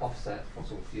perhaps offset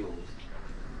fossil fuels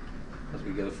as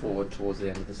we go forward towards the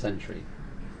end of the century.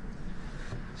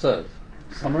 So,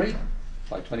 summary,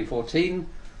 by 2014,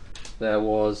 there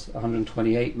was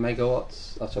 128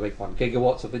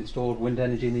 gigawatts of installed wind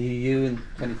energy in the EU in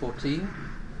 2014.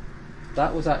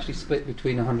 That was actually split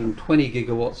between 120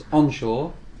 gigawatts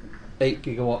onshore, 8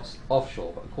 gigawatts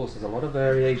offshore, but of course there's a lot of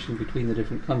variation between the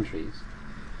different countries.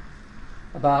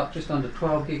 About just under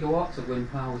 12 gigawatts of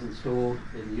wind power was installed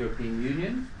in the European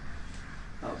Union.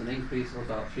 That was an increase of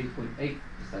about 3.8%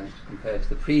 compared to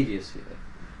the previous year.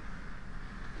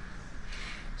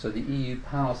 So the EU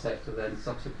power sector then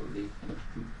subsequently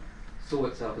saw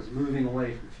itself as moving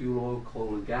away from fuel oil,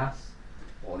 coal and gas,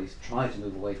 or at least tried to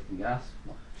move away from gas,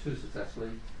 not too successfully,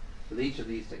 with each of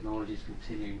these technologies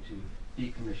continuing to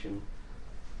decommission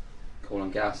coal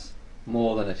and gas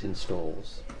more than it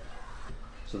installs.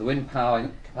 So the wind power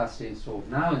capacity installed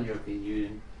now in the European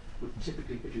Union would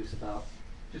typically produce about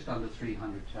just under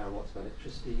 300 terawatts of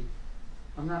electricity,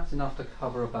 and that's enough to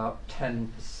cover about 10%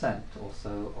 or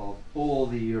so of all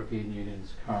the European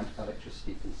Union's current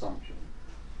electricity consumption.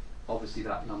 Obviously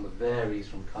that number varies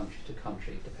from country to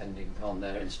country depending on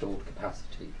their installed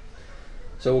capacity.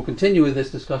 So we'll continue with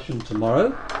this discussion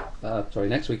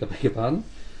next week, I beg your pardon.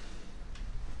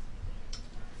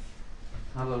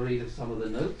 Have a read of some of the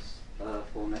notes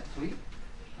for next week,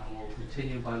 and we'll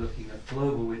continue by looking at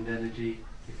global wind energy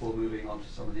before moving on to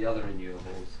some of the other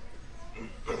renewables.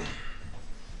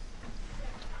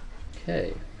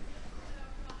 Okay.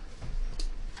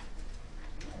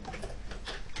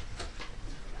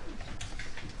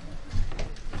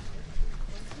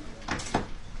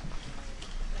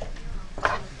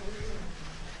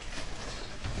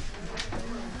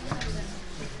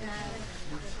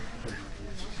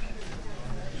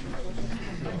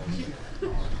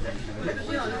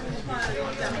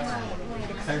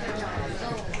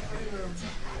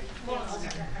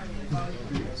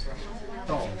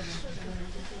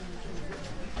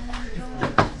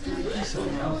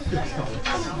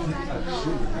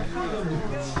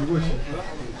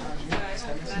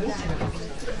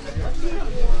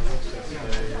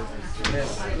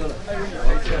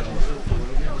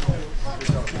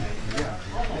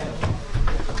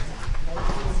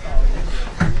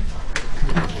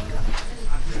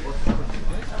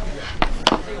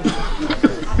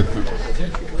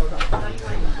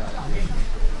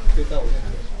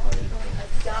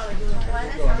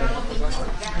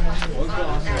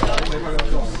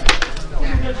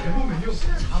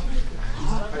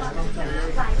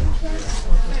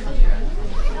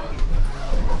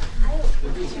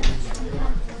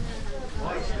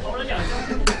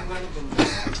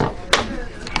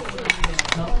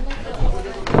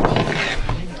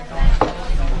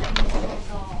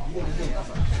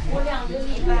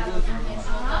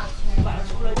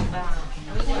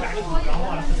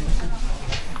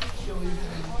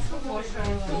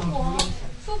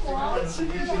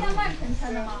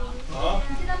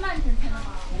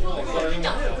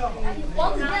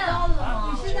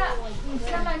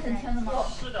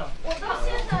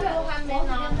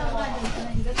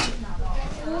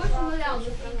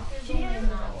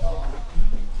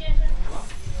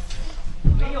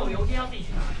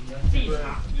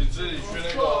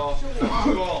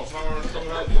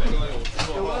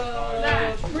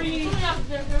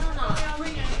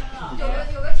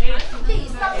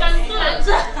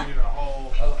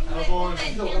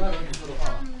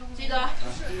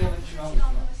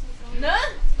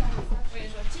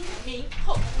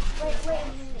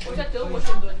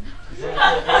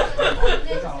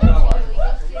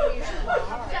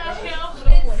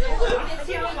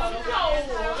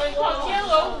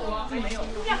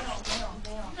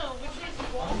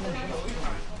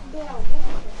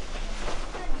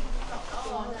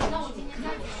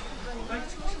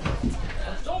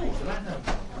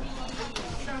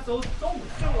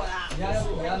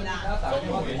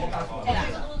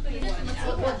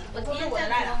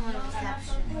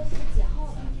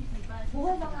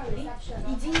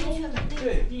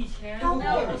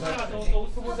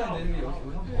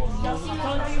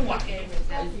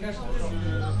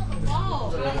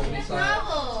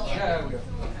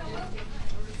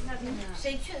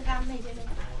 谁去的刚妹这边？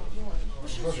不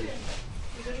是去，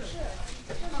不是。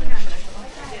我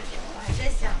在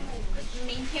想，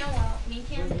明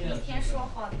天说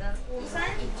好的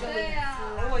53你就对呀，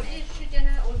我一去见他，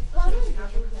我警察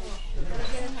叔叔，我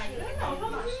见他一个早上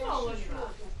不要我去，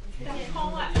在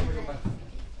窗外，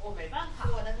我没办法，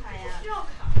我的卡呀，需要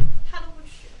卡，他都不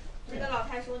取。这个老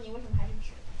太说你为什么还是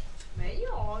纸？没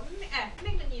有，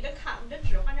那个你的卡，你的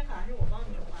纸换成卡是我帮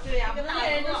你换。对呀，那个大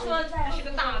人就说是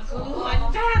个大哥，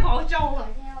你太好笑了。